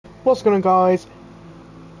What's going on, guys?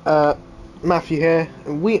 Matthew here,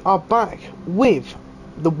 and we are back with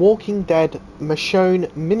the Walking Dead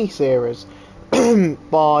Michonne miniseries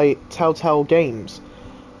by Telltale Games.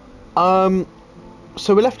 So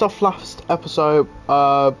we left off last episode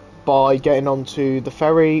by getting onto the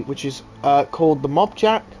ferry, which is called the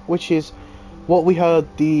Mobjack, which is what we heard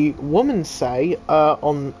the woman say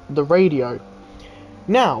on the radio.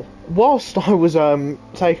 Now, whilst I was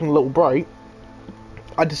taking a little break,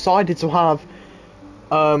 I decided to have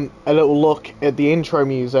a little look at the intro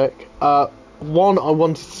music. One, I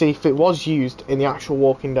wanted to see if it was used in the actual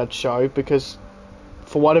Walking Dead show, because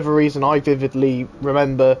for whatever reason I vividly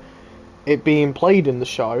remember it being played in the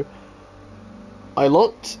show. I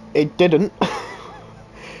looked, it didn't.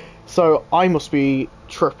 So I must be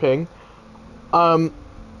tripping. And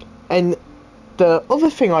the other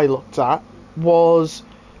thing I looked at was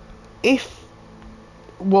if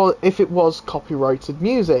it was copyrighted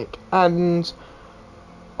music, and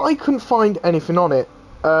I couldn't find anything on it.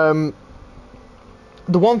 The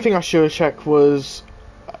one thing I should have checked was,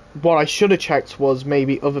 what I should have checked was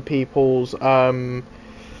maybe other people's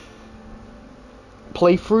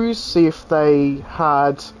playthroughs, see if they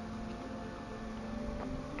had,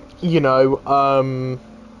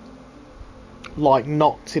 like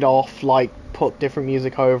knocked it off, like put different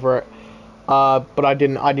music over it. But I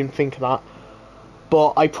didn't think of that.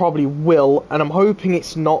 But I probably will, and I'm hoping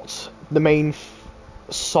it's not the main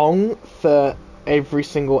song for every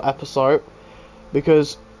single episode,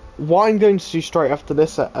 because what I'm going to do straight after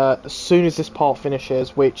this, as soon as this part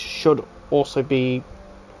finishes, which should also be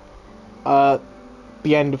the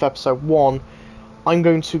end of episode 1, I'm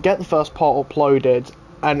going to get the first part uploaded,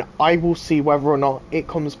 and I will see whether or not it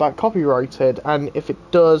comes back copyrighted, and if it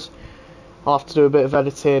does, I'll have to do a bit of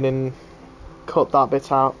editing and cut that bit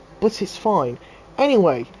out, but it's fine.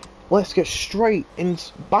 Anyway, let's get straight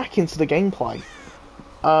back into the gameplay.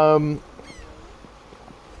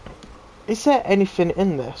 Is there anything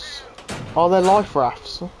in this? Are there life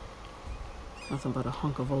rafts? Nothing but a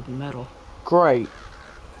hunk of old metal. Great.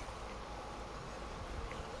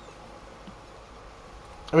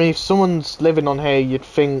 I mean, if someone's living on here, you'd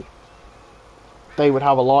think they would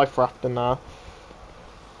have a life raft in there.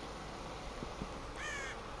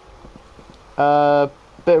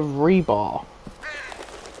 Bit of rebar.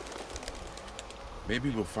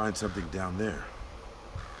 Maybe we'll find something down there.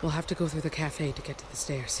 We'll have to go through the cafe to get to the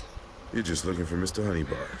stairs. You're just looking for Mr.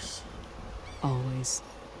 Honeybars. Always.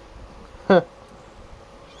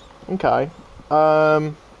 Okay.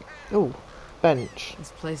 Oh, bench.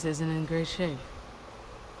 This place isn't in great shape.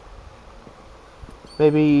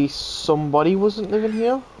 Maybe somebody wasn't living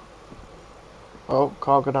here? Oh,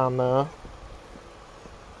 can't go down there.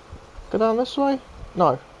 Go down this way?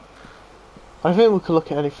 No. I think we could look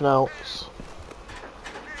at anything else.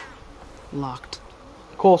 Locked.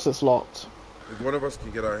 Of course it's locked. If one of us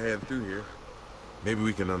can get our hand through here, maybe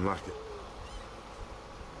we can unlock it.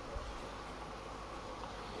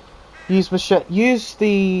 Use machete. Use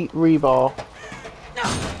the rebar.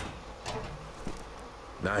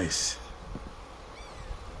 Nice.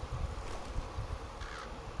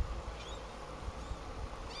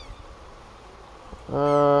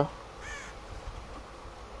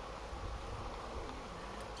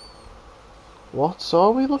 What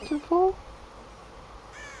are we looking for?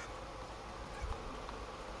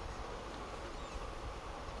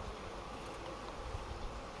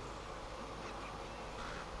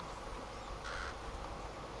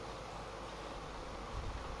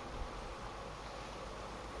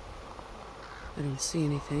 I don't see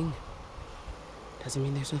anything. Doesn't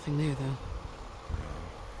mean there's nothing there, though.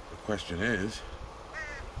 The question is,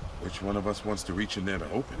 which one of us wants to reach in there to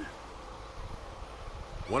open it?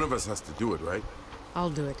 One of us has to do it, right? I'll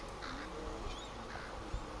do it.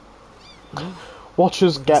 No, Watch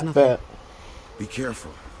us get bit. Be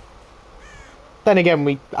careful. Then again,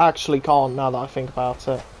 we actually can't, now that I think about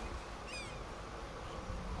it.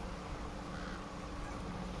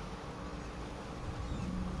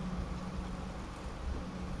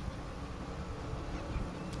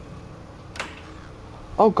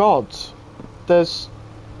 Oh god, there's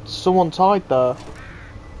someone tied there.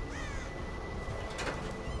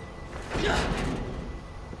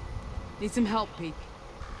 Need some help, Pete.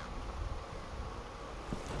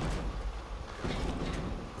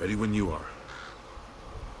 Ready when you are.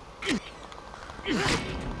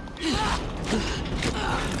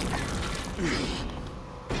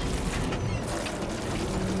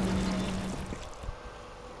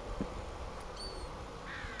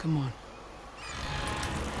 Come on.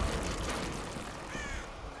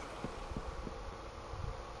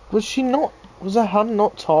 Was she not? Was her hand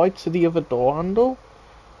not tied to the other door handle?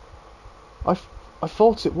 I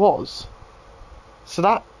thought it was. So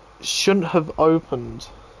that shouldn't have opened.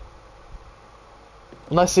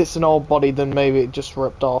 Unless it's an old body, then maybe it just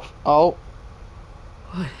ripped off. Oh.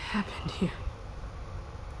 What happened here?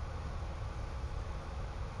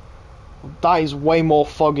 That is way more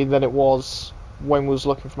foggy than it was when we was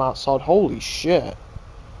looking from outside. Holy shit.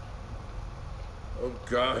 Oh,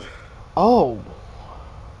 God. Oh.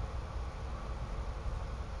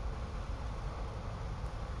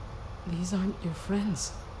 These aren't your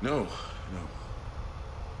friends. No, no.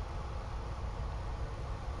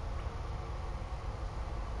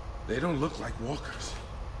 They don't look like walkers.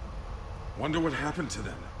 Wonder what happened to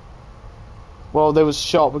them. Well, they was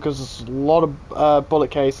shot because there's a lot of bullet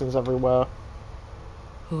casings everywhere.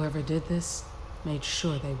 Whoever did this made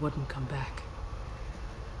sure they wouldn't come back.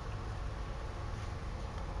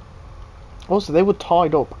 Also, they were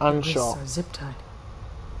tied up and The wrists shot. are zip-tied.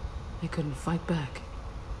 They couldn't fight back.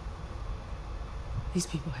 These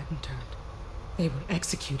people hadn't turned. They were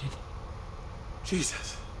executed.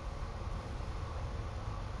 Jesus.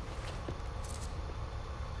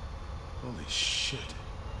 Holy shit.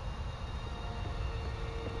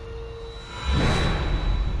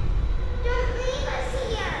 Don't leave us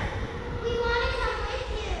here! We want to come with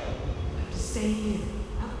you! Stay here.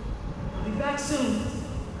 I'll be back soon.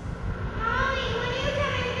 Mommy, when are you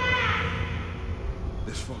coming back?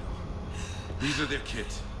 This photo. These are their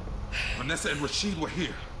kids. Vanessa and Rashid were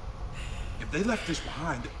here. If they left this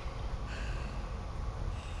behind...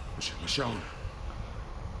 Michonne.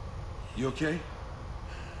 You okay?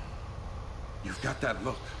 You've got that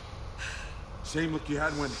look. Same look you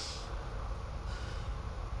had when...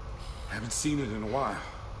 I haven't seen it in a while.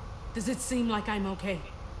 Does it seem like I'm okay?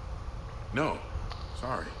 No.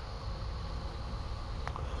 Sorry.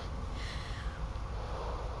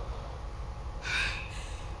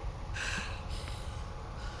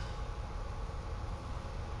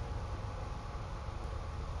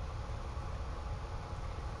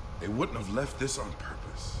 They wouldn't have left this on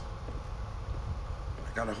purpose.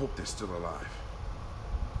 I gotta hope they're still alive.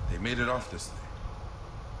 They made it off this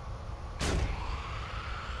thing.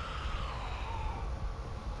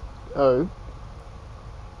 Oh.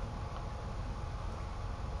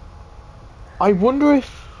 I wonder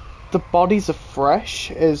if the bodies are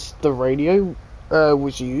fresh as the radio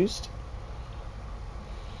was used.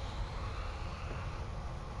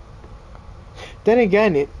 Then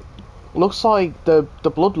again, it looks like the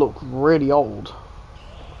blood looked really old.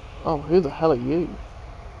 Oh, who the hell are you?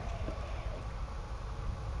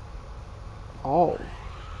 Oh.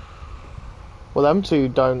 Well, them two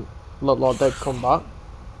don't look like they'd come back.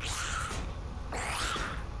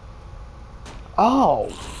 Oh.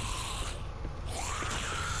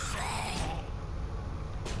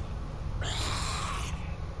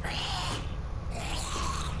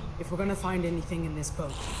 If we're gonna find anything in this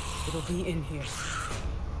boat, it'll be in here.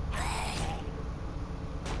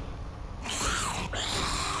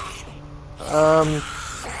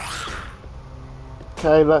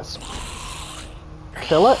 Okay, let's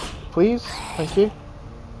kill it, please. Thank you.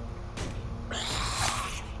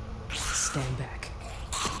 Stand back.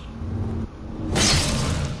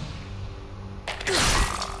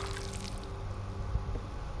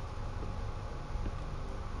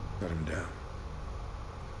 Cut him down.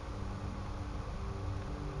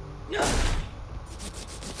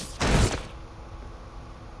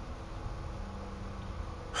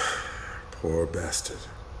 Poor bastard.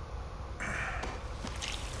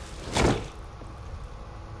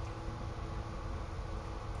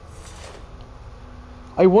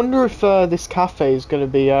 I wonder if this cafe is going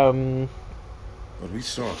to be What we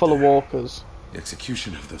saw full of there, walkers. the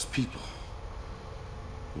execution of those people.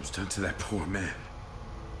 What was done to that poor man?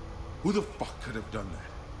 Who the fuck could have done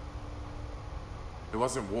that? It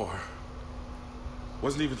wasn't war.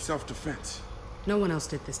 Wasn't even self-defense. No one else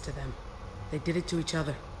did this to them. They did it to each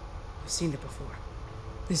other. I've seen it before.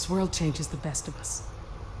 This world changes the best of us.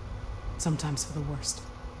 Sometimes for the worst.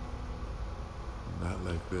 Not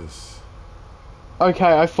like this.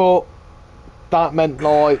 Okay, I thought that meant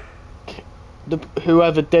like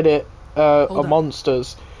whoever did it are Hold up.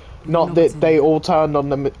 monsters, know not what's that in they there. all turned on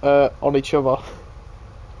them on each other.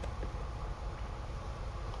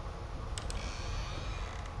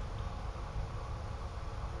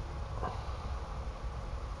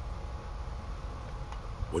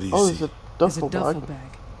 What do you Oh, see? there's a There's duffel a duffel bag.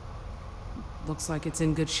 bag. Looks like it's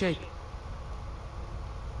in good shape.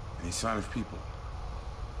 Any sign of people?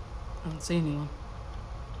 I don't see anyone.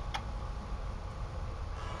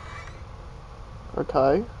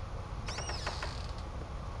 Okay.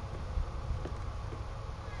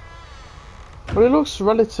 But it looks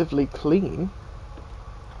relatively clean.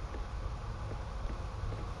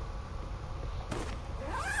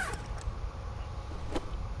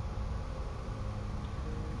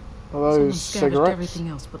 Are Someone those scavenged cigarettes? everything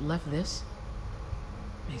else but left this.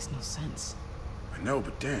 Makes no sense. I know,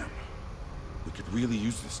 but damn. We could really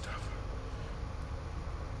use this stuff.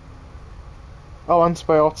 Oh,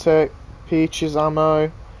 antibiotic, peaches,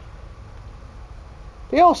 ammo.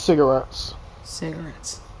 They are cigarettes.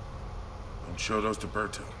 Cigarettes. Don't show those to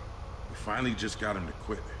Berto. We finally just got him to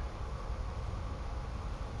quit.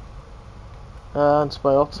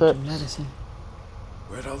 Antibiotics. Medicine.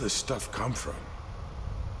 Where'd all this stuff come from?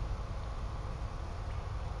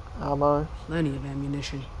 Ammo. Plenty of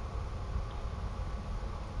ammunition.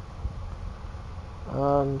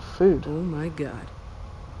 And food. Oh my god.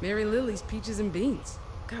 Mary Lily's peaches and beans.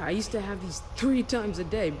 God, I used to have these 3 times a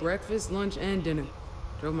day. Breakfast, lunch, and dinner.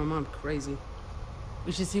 Drove my mom crazy.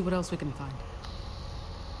 We should see what else we can find.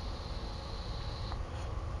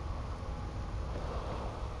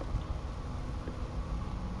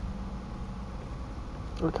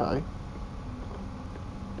 Okay.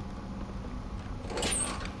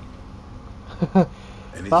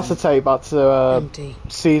 That's a take back to Empty.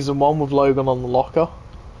 season 1 with Logan on the locker.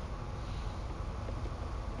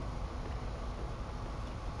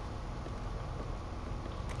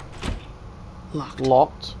 Locked.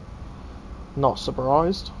 Locked. Not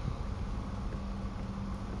surprised.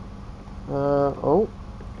 Oh.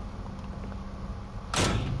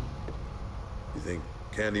 You think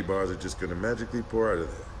candy bars are just gonna magically pour out of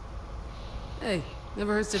there? Hey,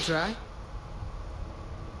 never hurts to try.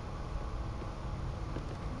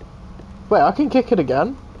 Wait, I can kick it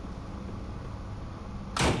again?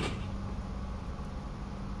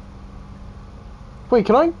 Wait,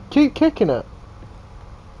 can I keep kicking it?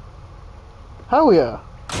 Hell yeah.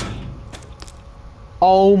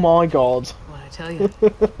 Oh my god. What'd I tell you?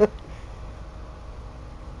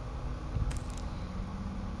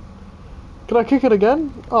 Can I kick it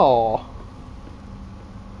again? Oh.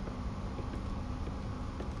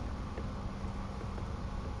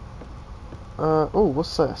 Oh,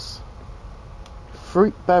 what's this?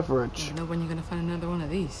 Fruit beverage. Never know when you're gonna find another one of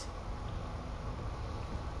these.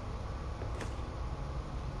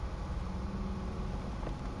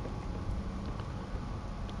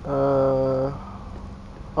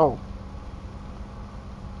 Oh.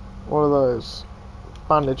 What are those?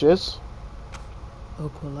 Bandages.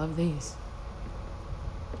 Oak will love these.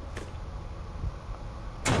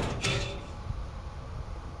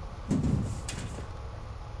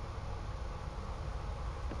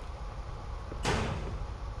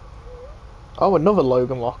 Oh, another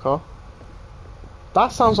Logan locker.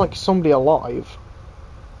 That sounds like somebody alive.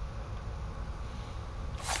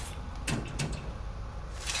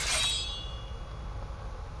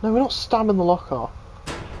 No, we're not stabbing the locker.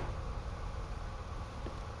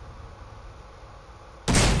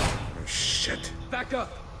 Oh, shit. Back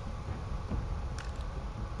up!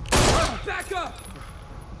 Back up!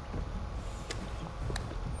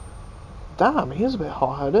 Damn, he is a bit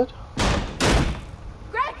hot-headed.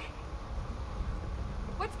 Greg!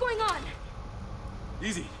 What's going on?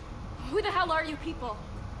 Easy. Who the hell are you people?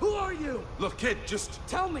 Who are you? Look, kid, just...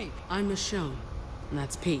 Tell me! I'm Michonne, and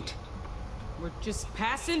that's Pete. We're just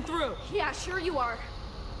passing through. Yeah, sure you are.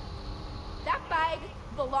 That bag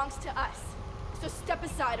belongs to us. So step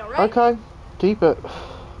aside, alright? Okay, keep it.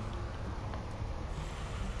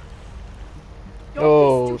 Don't be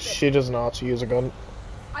Oh, stupid. she doesn't know how to use a gun.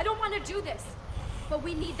 I don't want to do this, but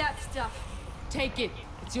we need that stuff. Take it.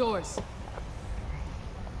 It's yours.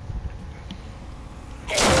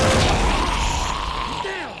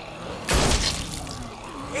 Down!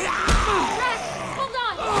 Greg, hold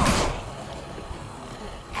on!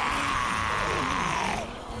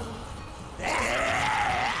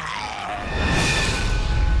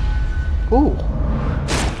 Ooh.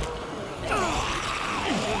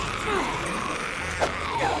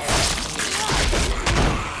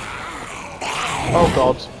 Oh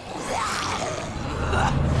god.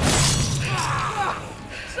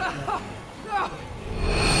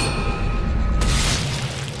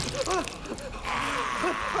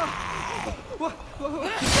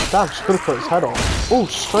 Damn, she could have cut his head off. Oh,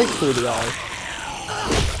 straight through the eye.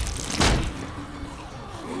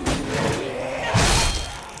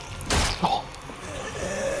 Oh.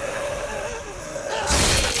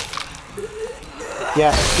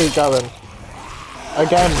 Yes, keep going.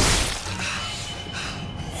 Again.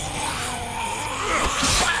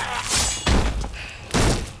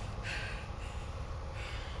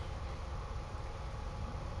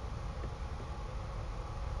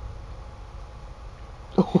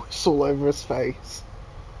 Oh, it's all over his face.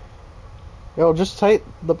 Yo, just take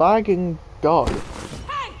the bag and go.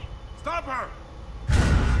 Stop her!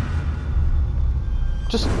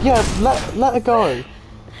 Just, yeah, let her go.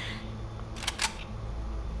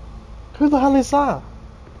 Who the hell is that?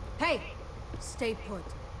 Hey, stay put.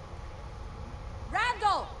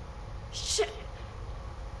 Randall! Shit!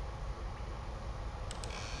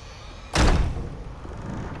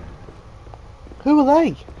 Who are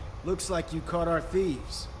they? Looks like you caught our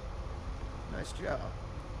thieves. Nice job.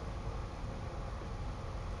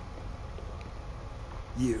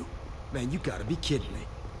 You. Man, you gotta be kidding me.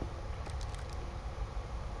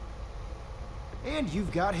 And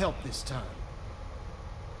you've got help this time.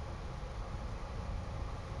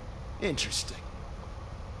 Interesting.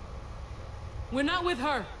 We're not with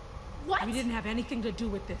her. What? We didn't have anything to do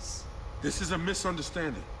with this. This is a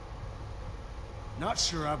misunderstanding. Not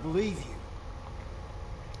sure I believe you.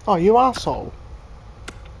 Oh, you asshole.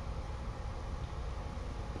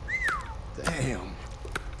 Damn.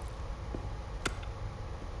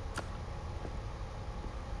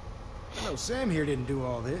 I know Sam here didn't do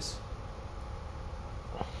all this.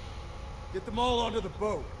 Get them all onto the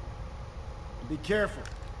boat. And be careful.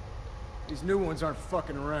 These new ones aren't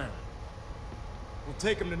fucking around. We'll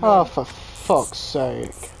take them to Oh, Nova. for fuck's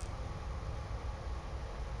sake.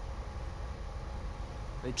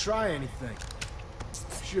 They try anything.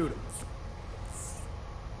 Shoot them.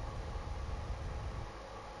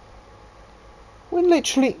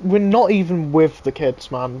 We're not even with the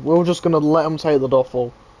kids, man. We're just gonna let them take the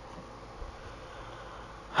duffel.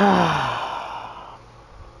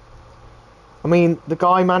 I mean, the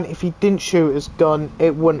guy, man, if he didn't shoot his gun,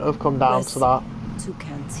 it wouldn't have come down to that. 2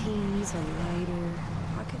 canteens, a lighter,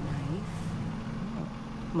 pocket knife, oh,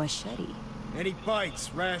 machete. Any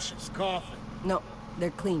bites, rashes, coughing. No,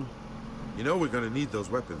 they're clean. You know we're gonna need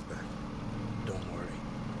those weapons back. Don't worry.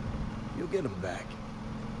 You'll get them back.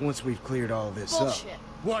 Once we've cleared all this Bullshit. up.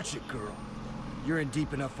 Watch it, girl. You're in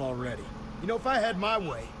deep enough already. You know, if I had my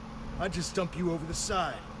way, I'd just dump you over the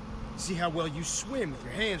side. See how well you swim with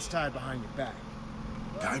your hands tied behind your back.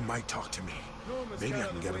 Guy might talk to me. Maybe I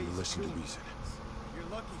can get him to listen to reason. You're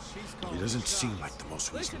lucky she's He calling doesn't the seem shots. like the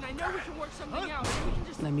most Listen, reasonable I know we guy. can work something out. We can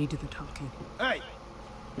just... Let me do the talking. Hey!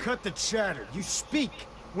 Cut the chatter. You speak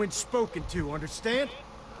when spoken to, understand?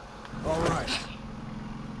 All right.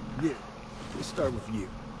 You. We'll start with you.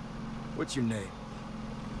 What's your name?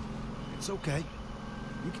 It's okay.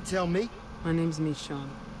 You can tell me. My name's Michonne.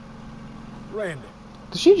 Randall.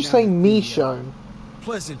 Did she just Now say that me the, shown?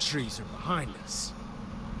 Pleasantries are behind us.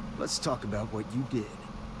 Let's talk about what you did.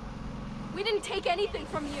 We didn't take anything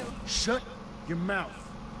from you. Shut your mouth.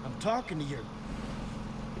 I'm talking to your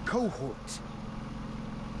cohort.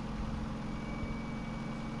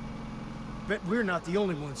 Bet we're not the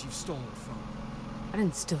only ones you've stolen from. I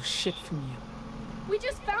didn't steal shit from you. We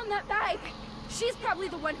just found that bag. She's probably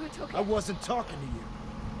the one who took it. I wasn't talking to you.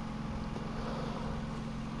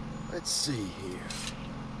 Let's see here.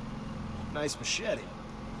 Nice machete.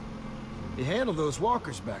 You handle those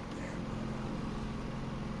walkers back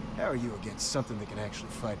there. How are you against something that can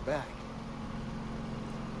actually fight back?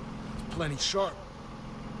 It's plenty sharp.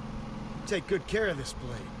 Take good care of this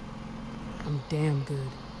blade. I'm damn good.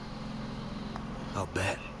 I'll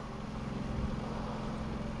bet.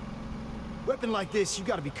 Weapon like this, you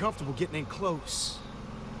gotta be comfortable getting in close.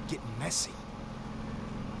 Getting messy.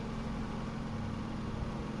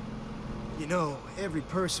 You know, every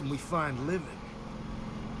person we find living,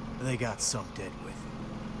 they got some dead with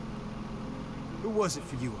it. Who was it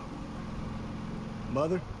for you?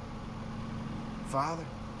 Mother? Father?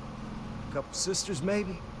 A couple sisters,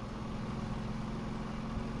 maybe?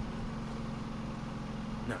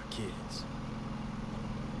 Not kids.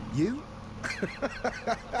 You?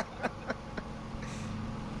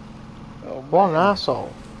 Oh, What an man.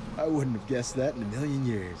 asshole. I wouldn't have guessed that in a million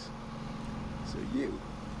years. So you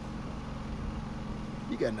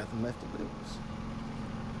got nothing left to lose.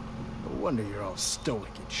 No wonder you're all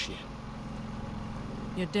stoic and shit.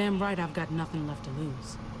 You're damn right I've got nothing left to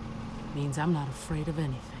lose. Means I'm not afraid of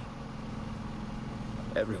anything.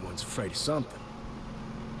 Everyone's afraid of something.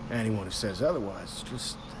 Anyone who says otherwise is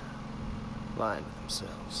just lying to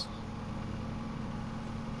themselves.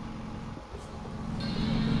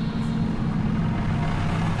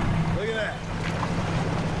 Look at that.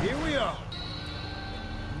 Here we are.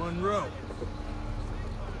 Monroe.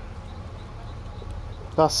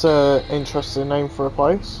 That's an interesting name for a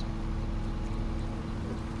place.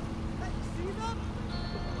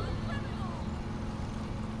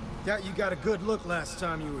 Doubt you got a good look last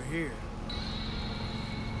time you were here.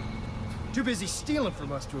 Too busy stealing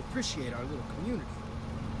from us to appreciate our little community.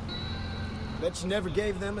 Bet you never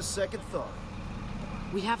gave them a second thought.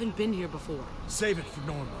 We haven't been here before. Save it for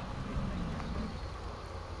Norma.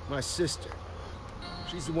 My sister.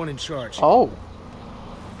 She's the one in charge. Oh.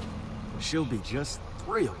 She'll be just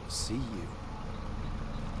thrilled to see you.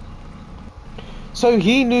 So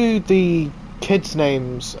he knew the kids'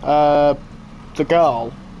 names, the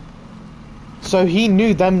girl. So he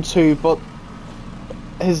knew them two, but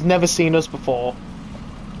has never seen us before.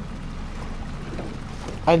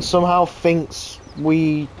 And somehow thinks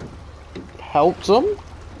we helped them?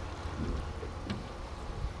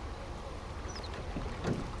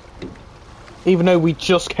 Even though we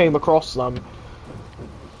just came across them.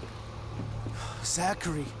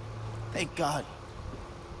 Zachary, thank God.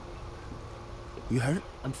 You hurt?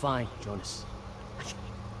 I'm fine, Jonas.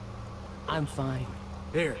 I'm fine.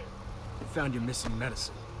 Here, I found your missing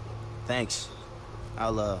medicine. Thanks.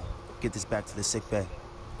 I'll, get this back to the sick bay.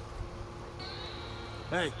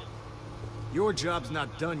 Hey, your job's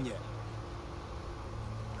not done yet.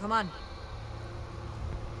 Come on.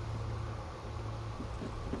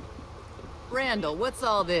 Randall, what's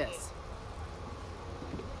all this?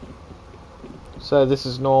 So this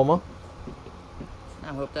is Norma. I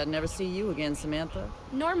hoped I'd never see you again, Samantha.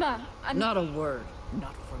 Norma, I'm Not a word.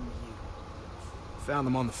 Not from you. Found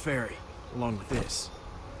them on the ferry, along with this.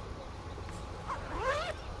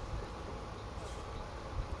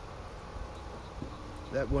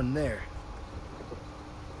 That one there.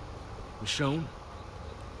 Michonne?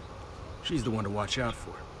 She's the one to watch out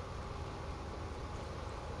for.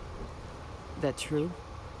 That true?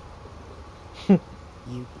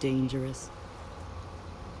 You dangerous.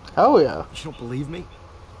 Oh yeah. You don't believe me?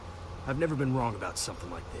 I've never been wrong about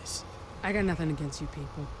something like this. I got nothing against you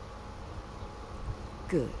people.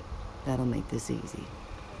 Good. That'll make this easy.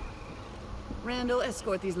 Randall,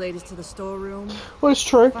 escort these ladies to the storeroom. Well, it's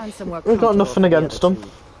true. Find somewhere We've got comfortable nothing for the against other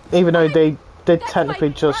them. two. Even though they did That's technically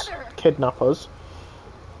my just brother. kidnap us.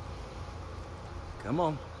 Come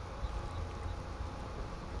on.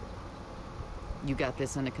 You got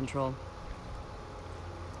this under control?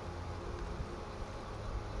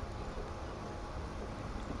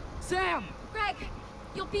 Sam! Greg,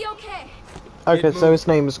 you'll be okay. Okay, so his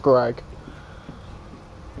name is Greg.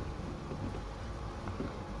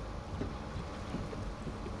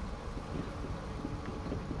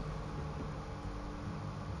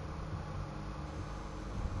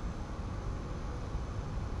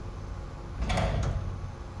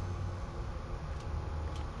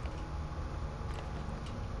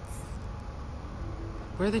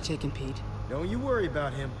 Where are they taking Pete? Don't you worry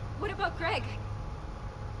about him. What about Greg?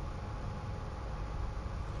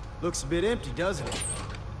 Looks a bit empty, doesn't it?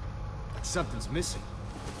 Like something's missing.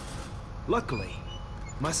 Luckily,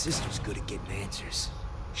 my sister's good at getting answers.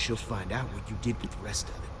 She'll find out what you did with the rest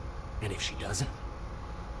of it. And if she doesn't,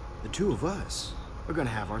 the two of us are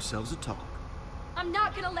gonna have ourselves a talk. I'm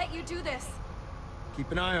not gonna let you do this.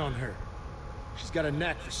 Keep an eye on her. She's got a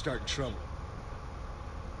knack for starting trouble.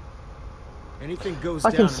 Anything goes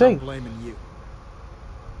I down, can and see. I'm blaming you.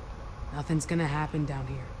 Nothing's gonna happen down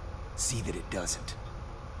here. See that it doesn't.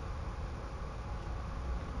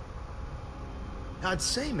 I'd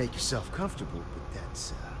say make yourself comfortable, but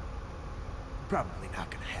that's, probably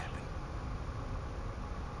not gonna happen.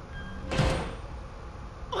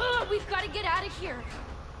 Ugh, we've got to get out of here.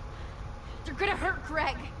 They're gonna hurt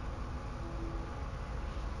Greg.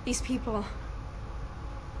 These people.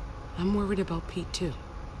 I'm worried about Pete too,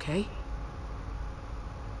 okay?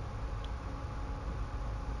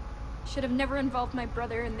 Should have never involved my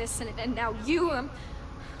brother in this, and now you,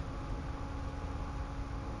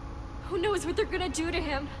 who knows what they're gonna do to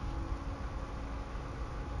him?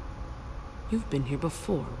 You've been here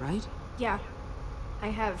before, right? Yeah, I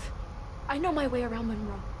have. I know my way around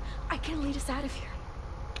Monroe. I can lead us out of here.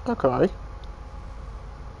 Okay.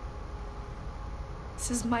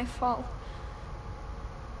 This is my fault.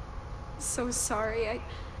 So sorry.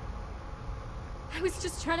 I was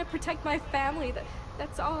just trying to protect my family.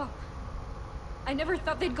 That's all. I never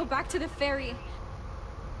thought they'd go back to the ferry.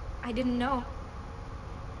 I didn't know.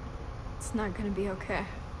 It's not gonna be okay.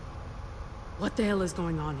 What the hell is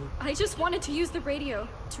going on here? I just wanted to use the radio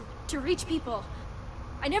to reach people.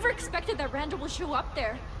 I never expected that Randall will show up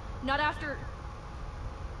there. Not after...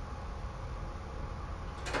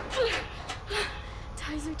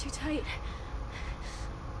 Ties are too tight.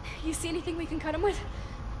 You see anything we can cut him with?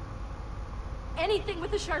 Anything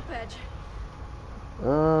with a sharp edge.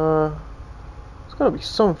 There's gotta be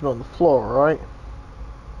something on the floor, right?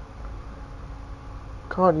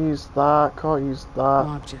 Can't use that, can't use that.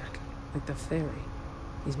 Mobjack, like the ferry.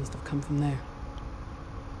 These must have come from there.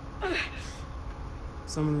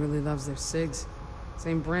 Someone really loves their cigs.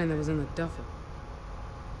 Same brand that was in the duffel.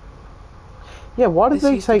 Yeah, why did This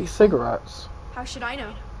they used to be take fun. cigarettes? How should I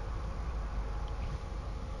know?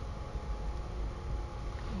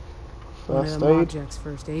 One First of the aid. Mobjack's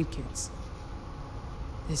first aid kits.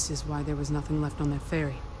 This is why there was nothing left on that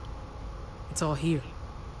ferry. It's all here.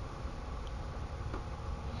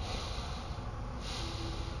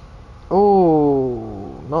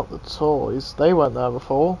 Oh, not the toys. They weren't there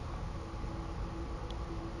before.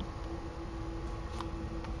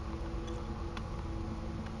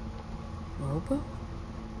 Robo?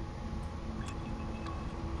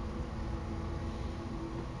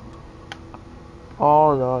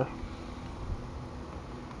 Oh no.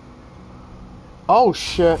 Oh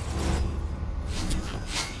shit.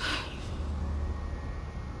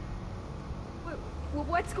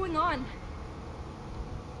 What's going on?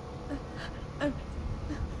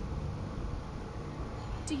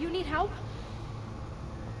 Do you need help?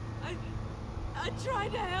 I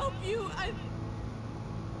tried to help you.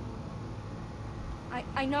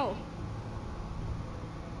 I know.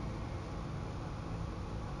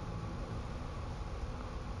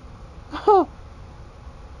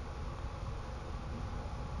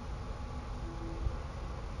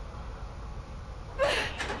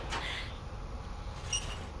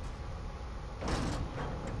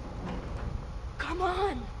 Come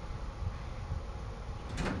on.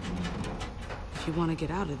 If you want to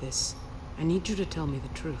get out of this, I need you to tell me the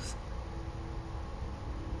truth.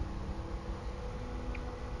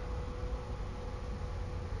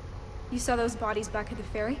 You saw those bodies back at the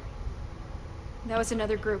ferry? That was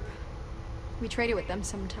another group. We traded with them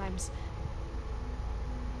sometimes.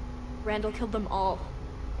 Randall killed them all.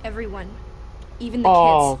 Everyone. Even the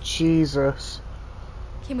Oh, kids. Jesus.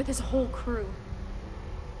 Came with his whole crew.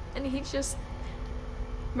 And he just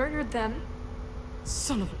murdered them.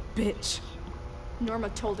 Son of a bitch. Norma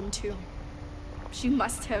told him to. She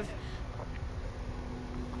must have.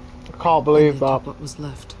 I can't believe Only that. took what was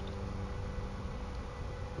left.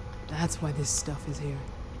 That's why this stuff is here.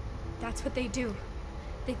 That's what they do.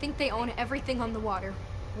 They think they own everything on the water.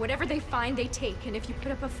 Whatever they find, they take, and if you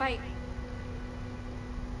put up a fight...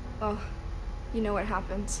 well, you know what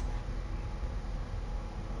happens.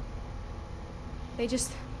 They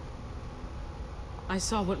just... I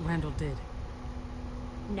saw what Randall did.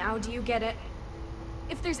 Now do you get it?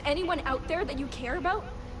 If there's anyone out there that you care about,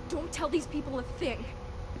 don't tell these people a thing.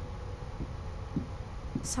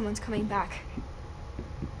 Someone's coming back.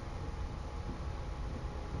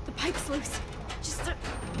 The pipe's loose. Just a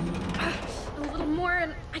little more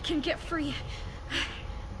and I can get free.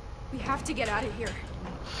 We have to get out of here.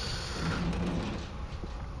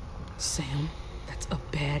 Sam, that's a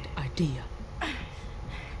bad idea.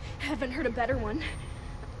 Haven't heard a better one.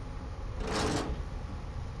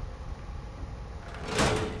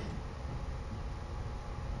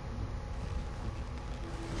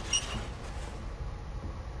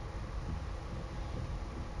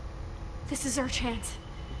 This is our chance.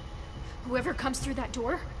 Whoever comes through that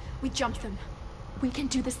door, we jump them. We can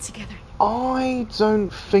do this together. I don't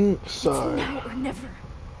think so. It's now or never.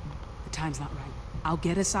 The time's not right. I'll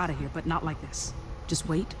get us out of here, but not like this. Just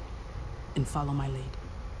wait and follow my lead.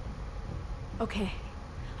 Okay,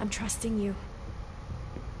 I'm trusting you.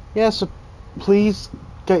 Yeah, so please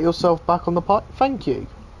get yourself back on the pipe. Thank you.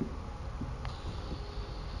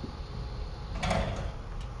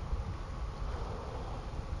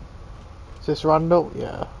 Is this Randall?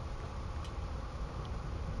 Yeah.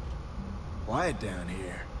 Quiet down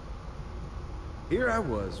here. Here I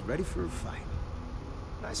was, ready for a fight.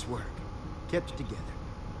 Nice work. Kept it together.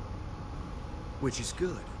 Which is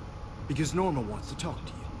good, because Norma wants to talk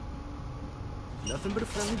to you. Nothing but a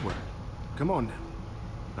friendly word. Come on now.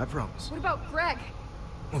 I promise. What about Greg?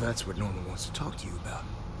 Well, that's what Norma wants to talk to you about.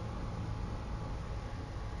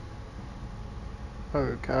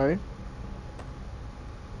 Okay.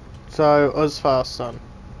 So, us first then.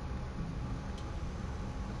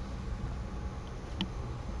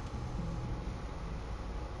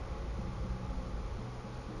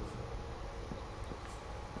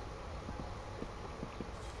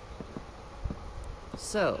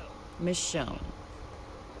 So, Michonne.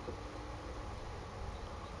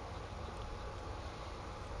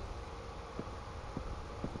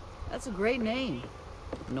 That's a great name.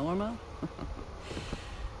 Norma?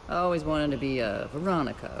 I always wanted to be a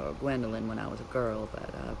Veronica or Gwendolyn when I was a girl,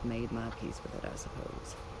 but I've made my peace with it, I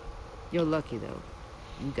suppose. You're lucky, though.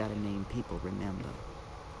 You got a name people remember.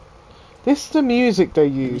 This is the music they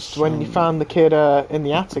used when you Michonne. found the kid in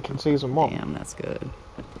the attic in season 1. Damn, that's good.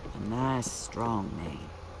 A nice, strong name.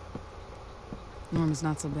 Norma's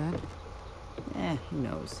not so bad. Who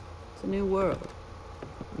knows? It's a new world.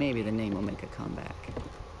 Maybe the name will make a comeback.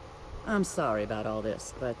 I'm sorry about all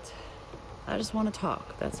this, but I just want to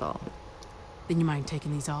talk, that's all. Then you mind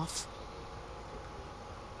taking these off?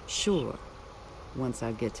 Sure, once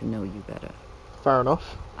I get to know you better. Fair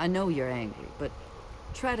enough. I know you're angry, but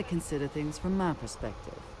try to consider things from my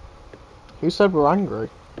perspective. Who said we're angry?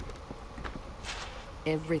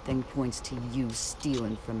 Everything points to you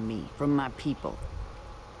stealing from me, from my people.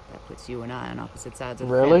 That puts you and I on opposite sides of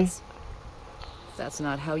the Really? fence. If that's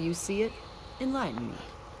not how you see it, enlighten me.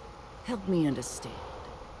 Help me understand.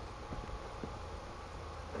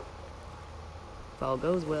 If all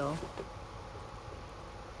goes well,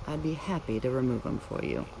 I'd be happy to remove them for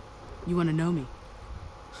you. You want to know me?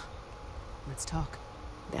 Let's talk.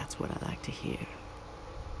 That's what I like to hear.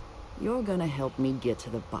 You're gonna help me get to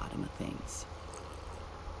the bottom of things.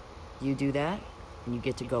 You do that, and you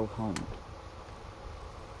get to go home.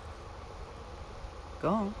 Go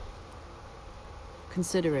on.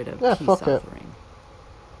 Consider it a peace fuck it. offering.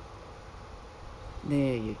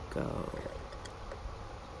 There you go.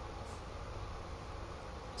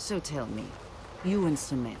 So tell me, you and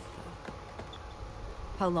Samantha,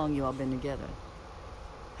 how long you all been together?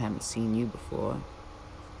 Haven't seen you before,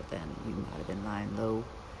 but then you might have been lying low.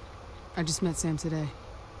 I just met Sam today.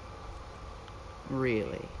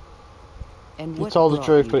 Really? And You what told the brought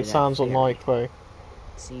truth, you but to it that sounds ferry? unlikely.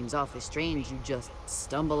 Seems awfully strange you just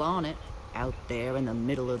stumble on it, out there in the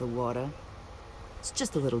middle of the water. It's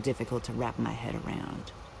just a little difficult to wrap my head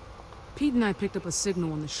around. Pete and I picked up a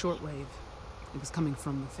signal on the shortwave. It was coming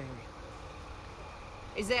from the ferry.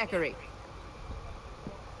 Hey, Zachary.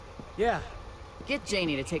 Yeah. Get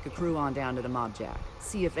Janie to take a crew on down to the Mobjack.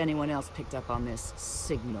 See if anyone else picked up on this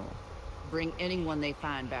signal. Bring anyone they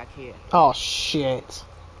find back here. Oh shit.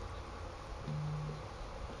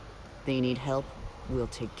 They need help, we'll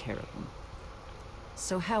take care of them.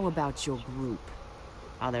 So how about your group?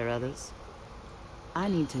 Are there others? I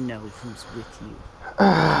need to know who's with you. Don't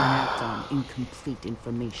act on incomplete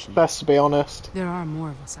information. Best to be honest. There are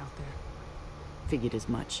more of us out there. Figured as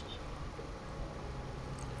much.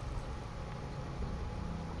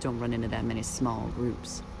 Don't run into that many small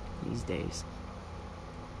groups these days.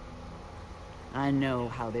 I know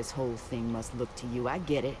how this whole thing must look to you. I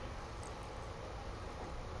get it.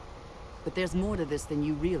 But there's more to this than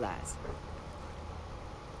you realize.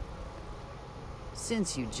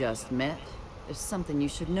 Since you just met, there's something you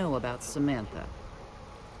should know about Samantha.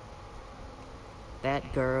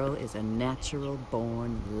 That girl is a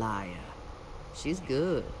natural-born liar. She's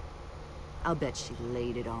good. I'll bet she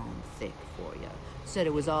laid it on thick for you. Said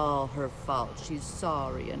it was all her fault. She's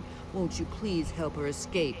sorry, and won't you please help her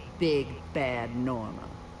escape big, bad Norma?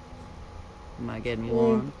 Am I getting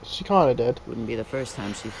warm? She kinda did. Wouldn't be the first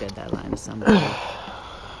time she fed that line to somebody.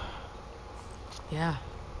 Yeah.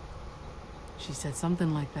 She said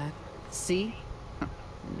something like that. See? I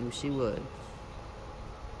knew she would.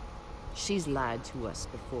 She's lied to us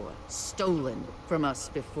before. Stolen from us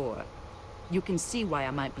before. You can see why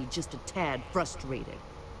I might be just a tad frustrated.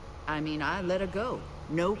 I mean, I let her go.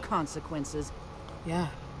 No consequences. Yeah.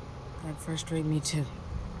 That frustrated me too.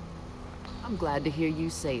 I'm glad to hear you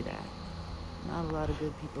say that. Not a lot of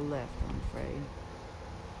good people left, I'm afraid.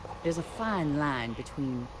 There's a fine line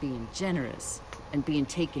between being generous and being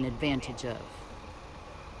taken advantage of.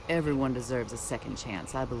 Everyone deserves a second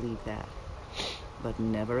chance, I believe that. But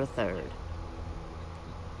never a third.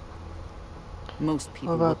 Most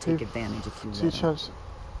people will take advantage if you let them.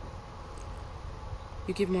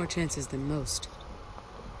 You give more chances than most.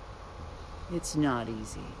 It's not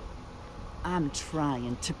easy. I'm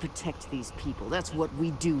trying to protect these people. That's what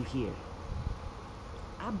we do here.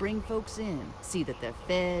 I bring folks in, see that they're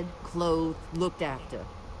fed, clothed, looked after.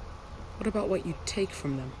 What about what you take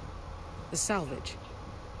from them? The salvage?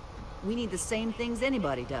 We need the same things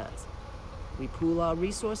anybody does. We pool our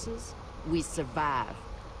resources, we survive.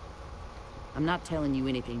 I'm not telling you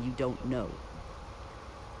anything you don't know.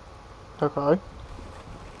 Okay.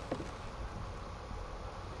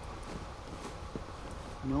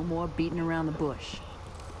 No more beating around the bush.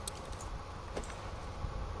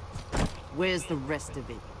 Where's the rest of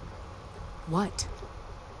it? What?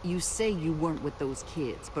 You say you weren't with those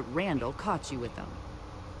kids, but Randall caught you with them.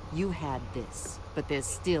 You had this, but there's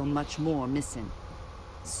still much more missing.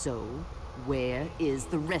 So, where is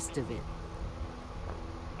the rest of it?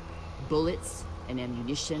 Bullets and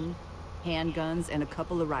ammunition, handguns, and a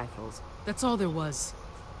couple of rifles. That's all there was.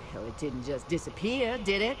 Hell, it didn't just disappear,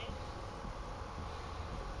 did it?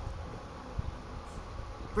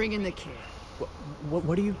 Bring in the kid.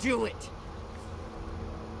 What do you... Do it!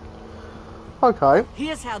 Okay.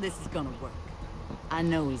 Here's how this is gonna work. I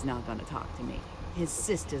know he's not gonna talk to me. His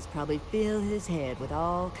sisters probably fill his head with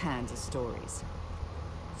all kinds of stories.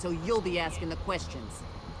 So you'll be asking the questions.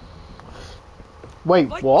 Wait,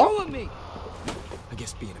 Let what? go of me! I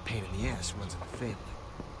guess being a pain in the ass runs in the family.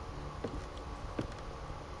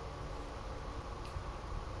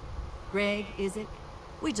 Greg, is it?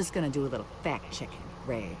 We're just gonna do a little fact-checking,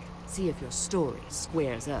 Greg. See if your story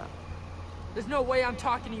squares up. There's no way I'm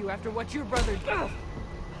talking to you after what your brother... Ugh.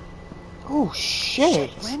 Oh shit!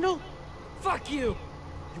 Randall? Fuck you!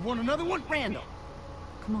 You want another one? Randall,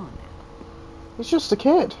 come on now. He's just a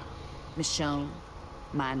kid. Michonne,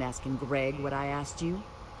 mind asking Greg what I asked you?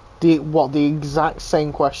 The exact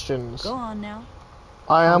same questions. Go on now.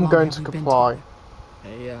 I How am long going have to we been comply.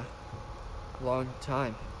 A, long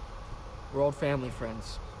time. We're old family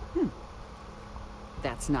friends.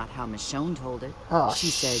 That's not how Michonne told it. Oh, she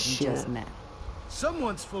said you just shit. met.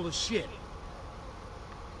 Someone's full of shit.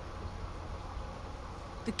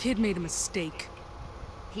 The kid made a mistake.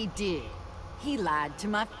 He did. He lied to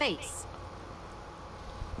my face.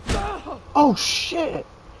 Oh shit!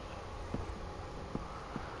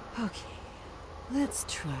 Okay, let's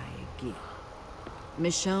try again.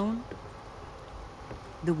 Michonne,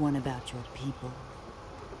 the one about your people.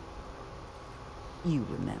 You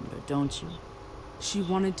remember, don't you? She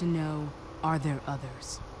wanted to know, are there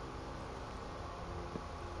others?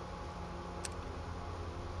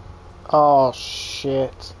 Oh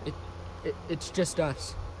shit! It's just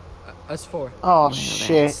us. Us four. Oh Well,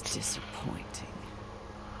 shit! that's disappointing.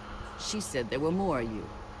 She said there were more of you.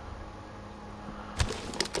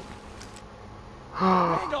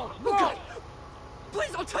 Randall, look up!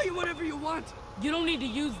 Please, I'll tell you whatever you want. You don't need to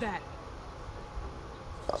use that.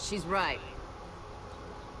 She's right.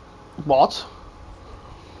 What?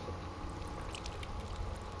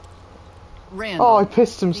 Randall, Oh, he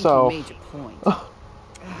pissed I himself. think you made your point.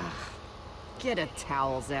 Get a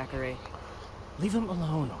towel, Zachary. Leave him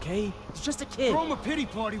alone, okay? He's just a kid. Throw him a pity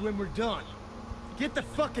party when we're done. Get the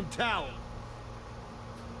fucking towel.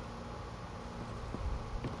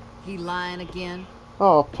 He lying again?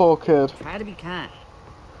 Oh, poor kid. Try to be kind.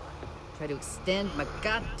 Try to extend my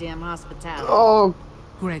goddamn hospitality. Oh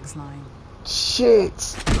Greg's lying.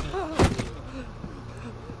 shit!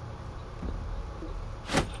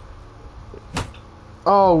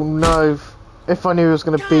 Oh no! If I knew he was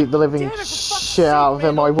going to beat the living damn it, for fuck's shit out of sake,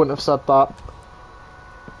 him, I wouldn't have said that.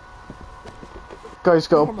 Guy's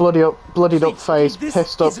got a bloodied up face,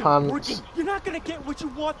 pissed up hands. You're not gonna get what you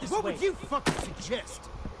want this What way. would you fucking suggest?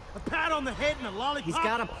 A pat on the head and a lollipop? He's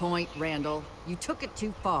got a point, Randall. You took it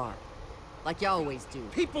too far. Like you always do.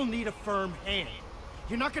 People need a firm hand.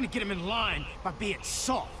 You're not gonna get him in line by being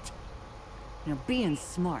soft. Now, being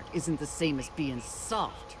smart isn't the same as being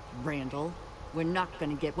soft, Randall. We're not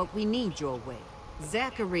gonna get what we need your way.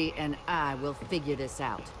 Zachary and I will figure this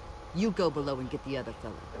out. You go below and get the other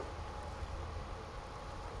fella.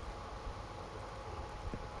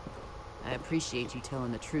 I appreciate you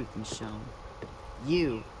telling the truth, Michonne.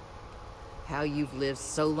 You. How you've lived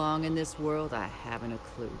so long in this world, I haven't a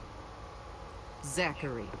clue.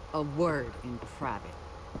 Zachary, a word in private.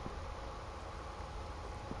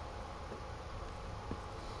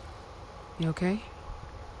 You okay?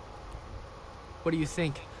 What do you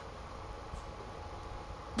think?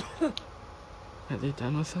 Are they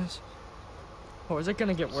done with us? Or is it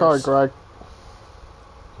gonna get worse? Sorry, Greg.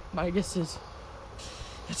 My guess is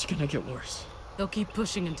it's gonna get worse. They'll keep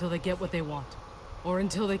pushing until they get what they want. Or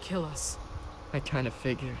until they kill us. I kind of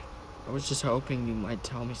figured. I was just hoping you might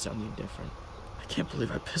tell me something different. I can't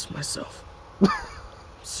believe I pissed myself.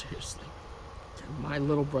 Seriously. My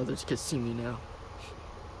little brothers can see me now.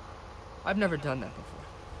 I've never done that before.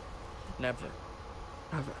 Never.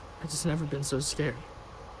 I just never been so scared.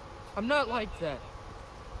 I'm not like that.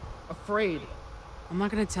 Afraid. I'm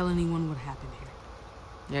not gonna tell anyone what happened here.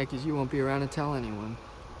 Yeah, 'cause you won't be around to tell anyone.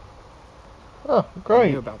 Oh, I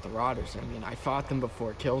great. knew about the Rotters. I mean, I fought them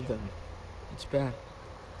before, killed them. It's bad.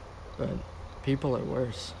 But people are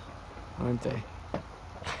worse, aren't they?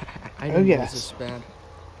 I didn't know it was this bad.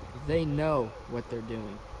 They know what they're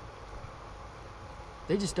doing.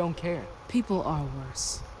 They just don't care. People are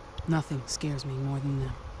worse. Nothing scares me more than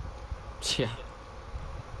them. Yeah.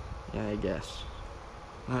 Yeah, I guess.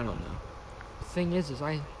 I don't know. The thing is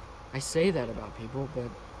I say that about people, but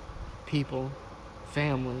people,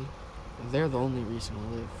 family, they're the only reason to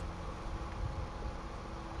live.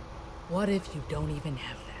 What if you don't even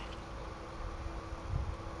have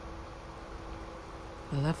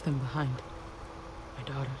that? I left them behind. My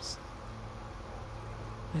daughters.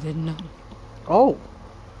 I didn't know. Oh.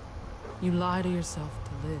 You lie to yourself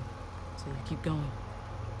to live, so you keep going.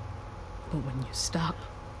 But when you stop...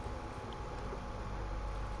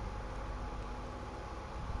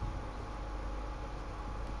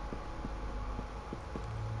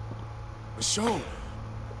 Michonne!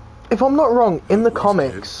 If I'm not wrong, in the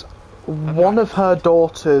comics, one of her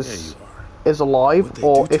daughters is alive,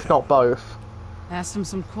 or if not both. Ask them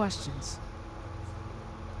some questions.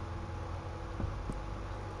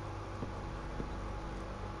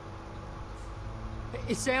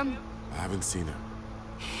 Hey, Sam? I haven't seen her.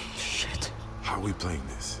 Shit. How are we playing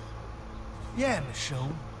this? Yeah,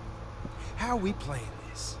 Michonne. How are we playing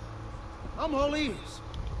this? I'm all ears.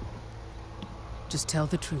 Just tell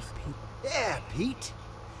the truth, Pete. Yeah, Pete.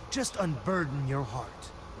 Just unburden your heart.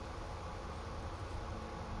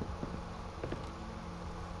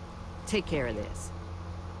 Take care of this.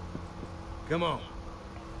 Come on.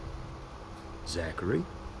 Zachary?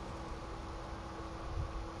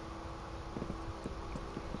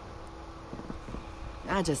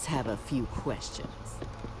 I just have a few questions.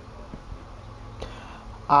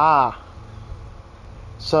 Ah.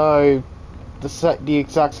 So, the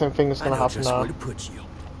exact same thing is going to happen just now. where to put you.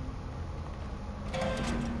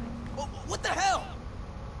 What the hell?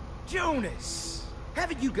 Jonas!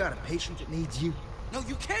 Haven't you got a patient that needs you? No,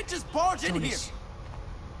 you can't just barge in here. Jonas.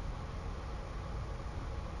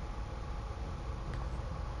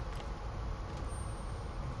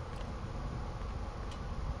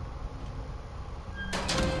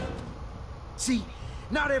 See,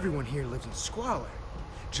 not everyone here lives in squalor.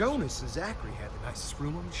 Jonas and Zachary had the nicest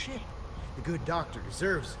room on the ship. The good doctor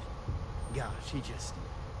deserves it. Gosh, he just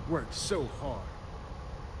works so hard.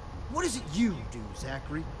 What is it you do,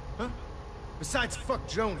 Zachary? Huh? Besides fuck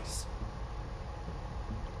Jonas.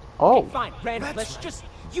 Oh. Okay, fine, Randall, That's let's right. just...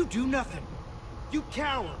 You do nothing. You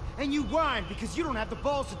cower, and you whine because you don't have the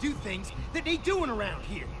balls to do things that need doing around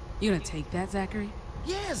here. You gonna take that, Zachary?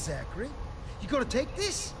 Yeah, Zachary. You gonna take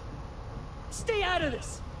this? Stay out of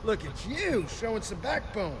this! Look at you, showing some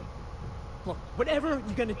backbone. Look, whatever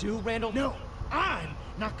you're gonna do, Randall... No, I'm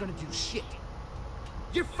not gonna do shit.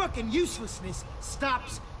 Your fucking uselessness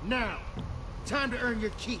stops now. Time to earn your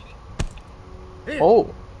keep. Here,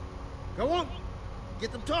 Oh. go on.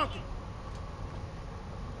 Get them talking.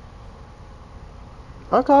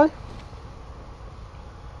 Okay.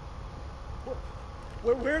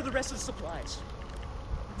 Where are the rest of the supplies?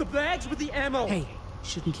 The bags with the ammo! Hey,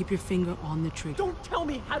 shouldn't keep your finger on the trigger. Don't tell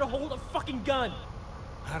me how to hold a fucking gun!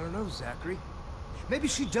 I don't know, Zachary. Maybe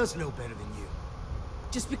she does know better than you.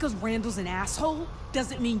 Just because Randall's an asshole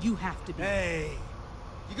doesn't mean you have to be. Hey,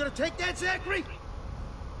 you gonna take that, Zachary?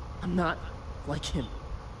 I'm not like him.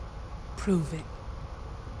 Prove it.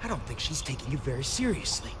 I don't think she's taking you very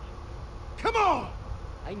seriously. Come on!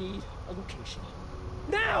 I need a location.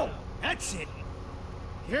 Now! That's it.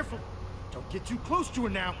 Careful. Don't get too close to her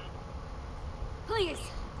now. Please,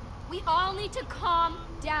 we all need to calm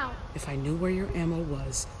down. If I knew where your ammo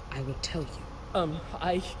was, I would tell you.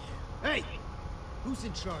 Hey! Who's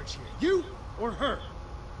in charge here? You or her?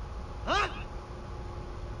 Huh?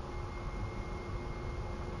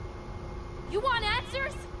 You want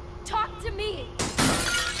answers? Talk to me.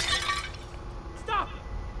 Stop!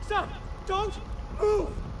 Stop! Don't move!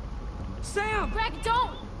 Sam! Greg,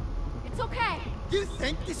 don't. It's okay. You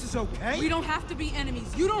think this is okay? We don't have to be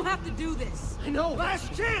enemies. You don't have to do this. I know!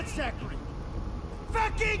 Last chance, Zachary!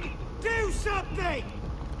 Fucking do something!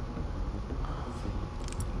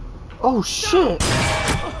 Oh shit!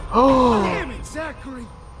 Oh. Damn it, Zachary!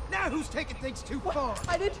 Now who's taking things too far?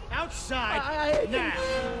 I didn't... Outside, now!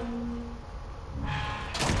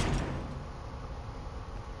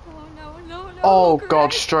 Oh, no. Oh Greg.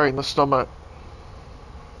 god, straight in the stomach.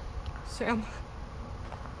 Sam.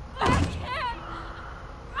 I can't.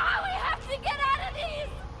 Oh, we have to get out of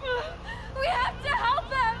these. We have to help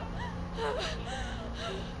them.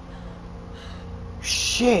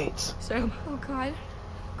 Shit. Sam. Oh, God.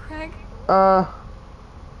 Greg.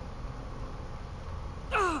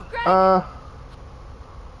 Greg.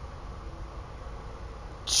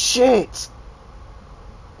 Shit.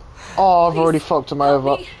 Oh, I've already fucked him help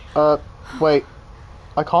over. me. Wait.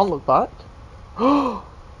 I can't look back?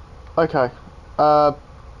 Okay.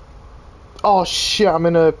 Oh shit, I'm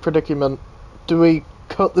in a predicament. Do we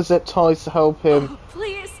cut the zip ties to help him? Oh,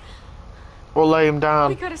 please. Or lay him down?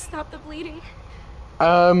 We gotta stop the bleeding.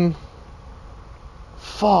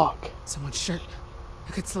 Fuck. Someone's shirt.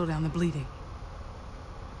 I could slow down the bleeding.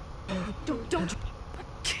 Don't. I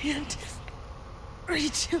can't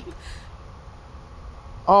reach him.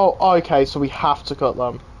 Oh, okay, so we have to cut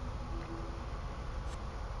them.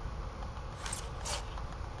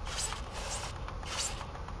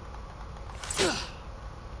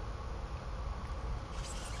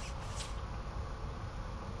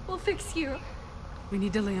 We'll fix you. We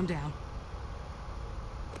need to lay him down.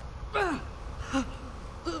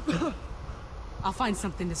 I'll find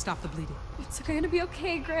something to stop the bleeding. It's gonna be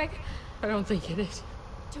okay, Greg. I don't think it is.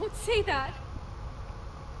 Don't say that.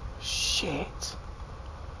 Shit.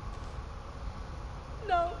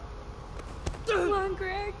 No. Come on,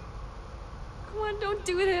 Greg. Come on, don't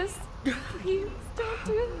do this. Please, don't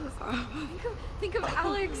do this. Think of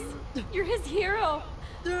Alex. You're his hero.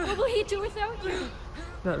 What will he do without you?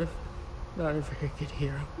 Not a very good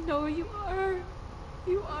hero. No, you are.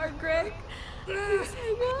 You are, Greg. Please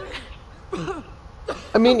hang on.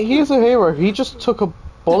 I mean, he is a hero. He just took a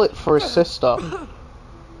bullet for his sister.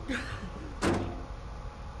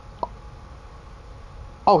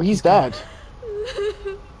 Oh, he's dead.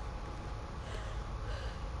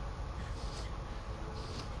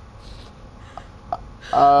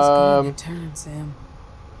 Turn, Sam.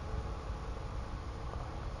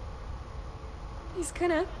 He's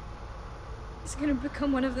gonna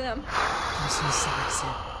become one of them. I'm so sorry,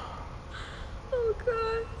 Sam. Oh,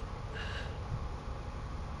 God.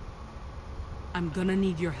 I'm gonna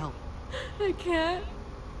need your help. I can't.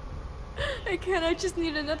 I just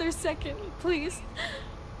need another second, please.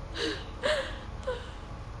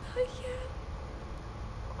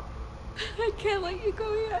 I can't let you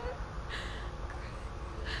go yet.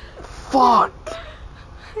 Fuck!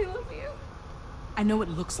 I love you. I know it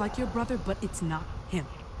looks like your brother, but it's not him.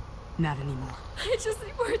 Not anymore. I just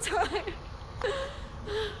need more time.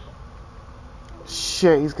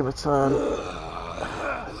 Shit, he's gonna turn.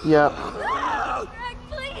 Yep. No! Greg,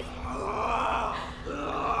 please!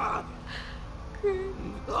 Greg.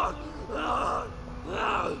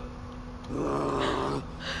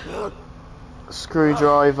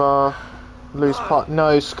 Screwdriver. Loose part.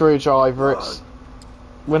 No, screwdriver. It's.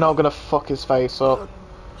 We're not gonna fuck his face up.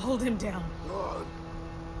 Hold him down.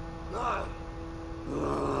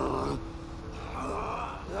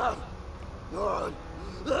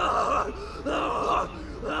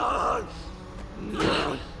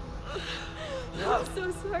 I'm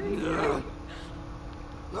so sorry, Greg.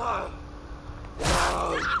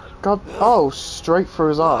 God. Oh, straight through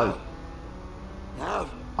his eye.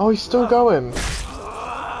 Oh, he's still going.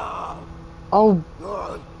 Oh.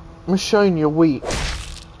 Michonne, you're weak.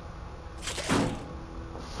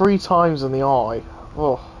 3 times in the eye.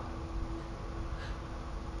 Oh.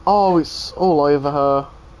 Oh, it's all over her.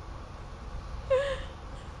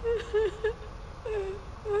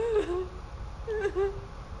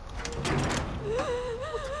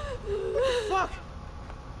 Fuck!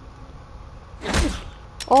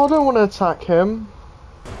 Oh, I don't want to attack him.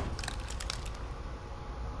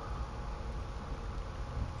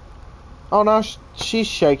 Oh, now she's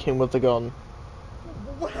shaking with the gun.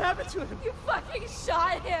 What happened to him? You fucking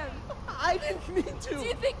shot him. I didn't mean to. Do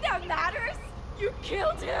you think that matters? You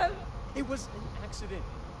killed him. It was an accident.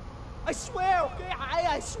 I swear, okay?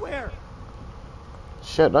 I swear.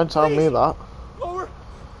 Shit, don't tell me that. Lower.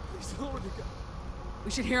 Please lower the gun.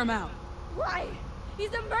 We should hear him out. Why?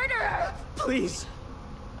 He's a murderer. Please.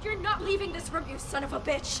 You're not leaving this room, you son of a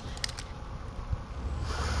bitch.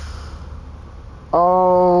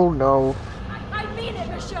 Oh, no. I mean it,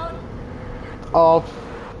 Michonne. Oh.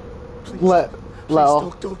 Please. Let her.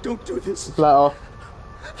 Don't do this. Let her.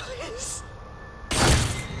 Please.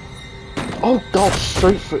 Oh, God,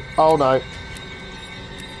 straight through. Oh, no.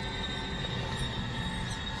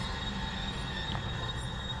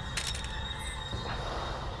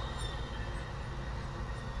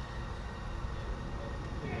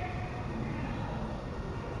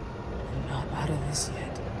 I'm not out of this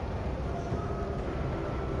yet.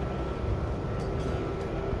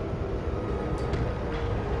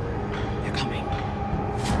 They're coming.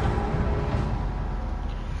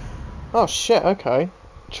 Oh, shit, okay.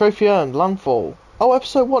 Trophy earned, landfall. Oh,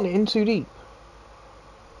 episode 1, in too deep.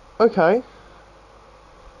 Okay.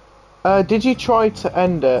 Did you try to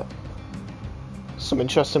end it? Some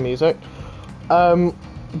interesting music. You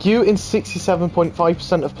and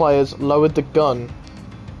 67.5% of players lowered the gun.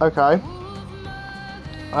 Okay.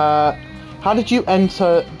 How did you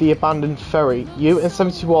enter the abandoned ferry? You and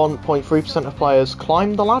 71.3% of players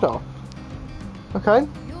climbed the ladder. Okay.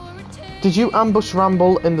 Did you ambush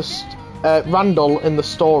Randall in the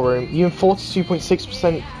storeroom? You and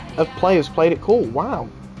 42.6% of players played it cool. Wow.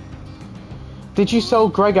 Did you sell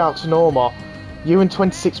Greg out to Norma? You and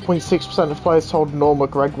 26.6% of players told Norma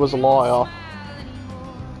Greg was a liar.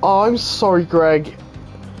 Oh, I'm sorry, Greg.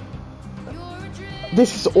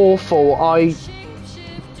 This is awful. I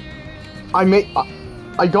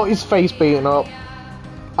got his face beaten up.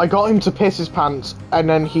 I got him to piss his pants, and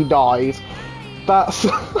then he died. That's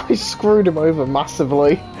I screwed him over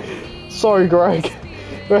massively. Sorry, Greg.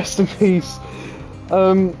 Rest in peace.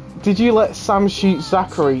 Did you let Sam shoot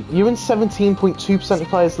Zachary? You and 17.2% of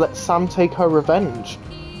players let Sam take her revenge.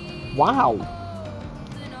 Wow.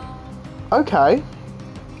 Okay.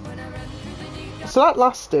 So that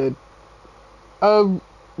lasted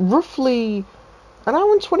roughly an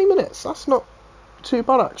hour and 20 minutes. That's not too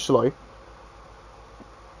bad, actually.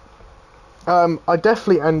 I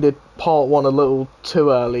definitely ended part 1 a little too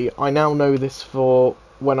early. I now know this for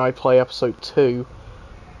when I play episode 2.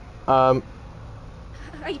 I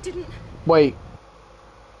didn't... Wait.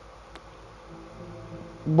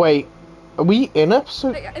 Wait. Are we in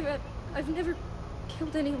episode... I've never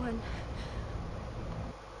killed anyone.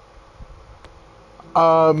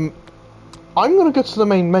 I'm gonna go to the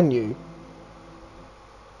main menu.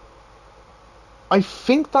 I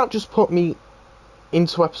think that just put me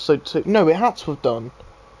into episode 2. No, it had to have done.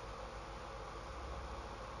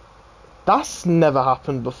 That's never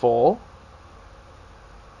happened before.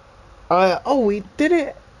 Oh, we did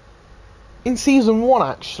it in season 1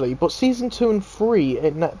 actually, but season 2 and 3,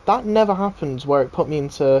 that never happened where it put me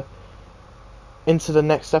into the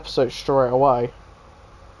next episode straight away.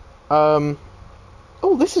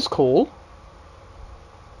 Oh, this is cool.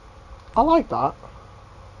 I like that.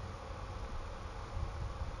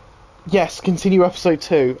 Yes, continue episode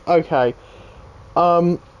 2. Okay.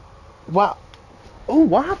 Wow. Oh,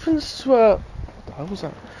 what happens to what the hell was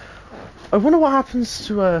that? I wonder what happens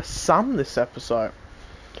to Sam this episode.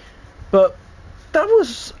 But that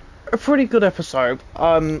was a pretty good episode.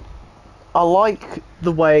 I like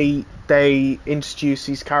the way they introduce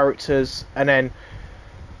these characters and then,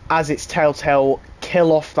 as it's Telltale,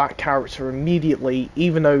 kill off that character immediately.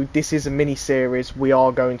 Even though this is a mini-series, we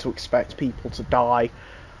are going to expect people to die.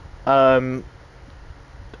 I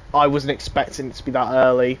wasn't expecting it to be that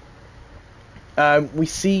early. We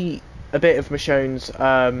see a bit of Michonne's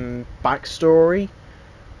backstory.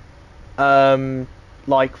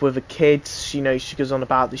 Like with the kids, you know, she goes on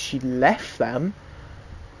about that she left them.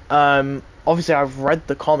 Obviously, I've read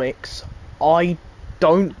the comics. I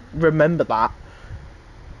don't remember that,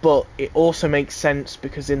 but it also makes sense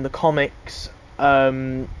because in the comics,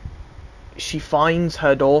 she finds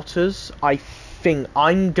her daughters. I think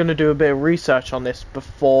I'm gonna do a bit of research on this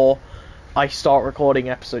before I start recording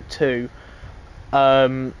episode 2.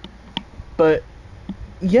 But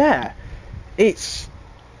yeah, that's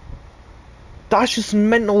just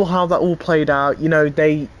mental how that all played out. You know,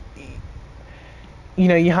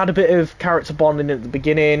 you had a bit of character bonding at the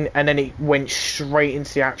beginning, and then it went straight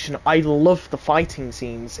into the action. I love the fighting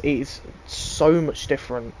scenes. It is so much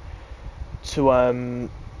different to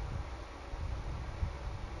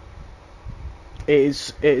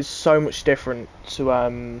it is so much different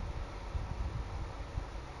to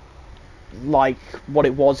like what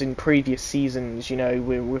it was in previous seasons. You know,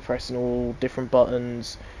 we're pressing all different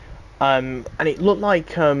buttons. And it looked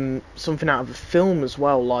like something out of a film as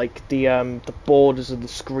well, like the borders of the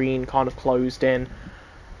screen kind of closed in.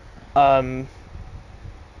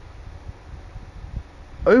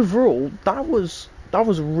 Overall, that was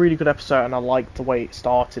a really good episode, and I liked the way it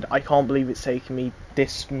started. I can't believe it's taken me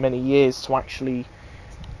this many years to actually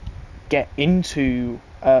get into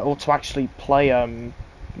or to actually play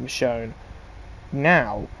Michonne.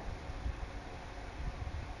 Now,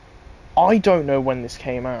 I don't know when this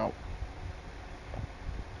came out.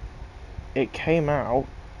 It came out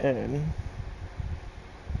in...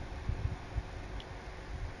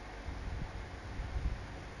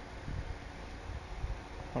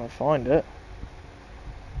 I'll find it.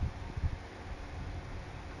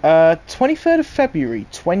 23rd of February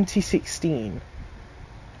 2016.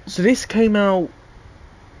 So this came out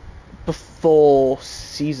before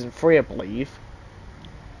season 3, I believe.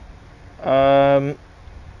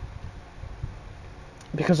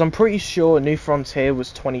 Because I'm pretty sure New Frontier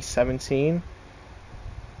was 2017.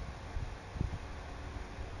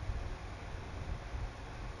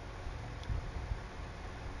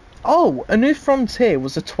 Oh, A New Frontier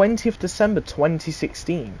was the 20th December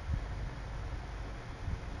 2016.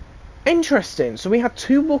 Interesting. So we had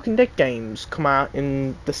 2 Walking Dead games come out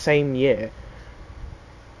in the same year.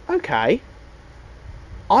 Okay.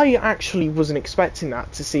 I actually wasn't expecting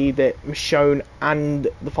that, to see that Michonne and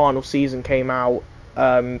the final season came out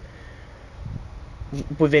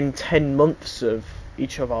within 10 months of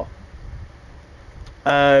each other.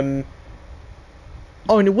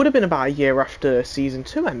 Oh, and it would have been about a year after season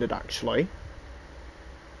 2 ended, actually.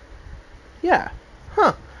 Yeah.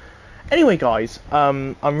 Huh. Anyway, guys,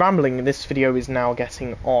 I'm rambling, and this video is now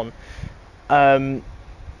getting on.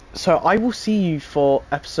 So I will see you for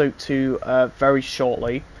episode 2 very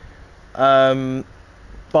shortly. But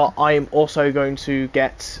I am also going to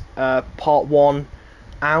get part 1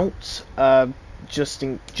 out just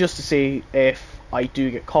to see if I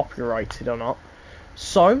do get copyrighted or not.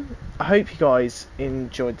 So I hope you guys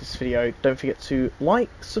enjoyed this video. Don't forget to like,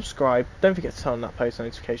 subscribe, don't forget to turn on that post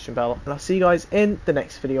notification bell, and I'll see you guys in the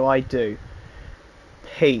next video I do.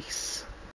 Peace.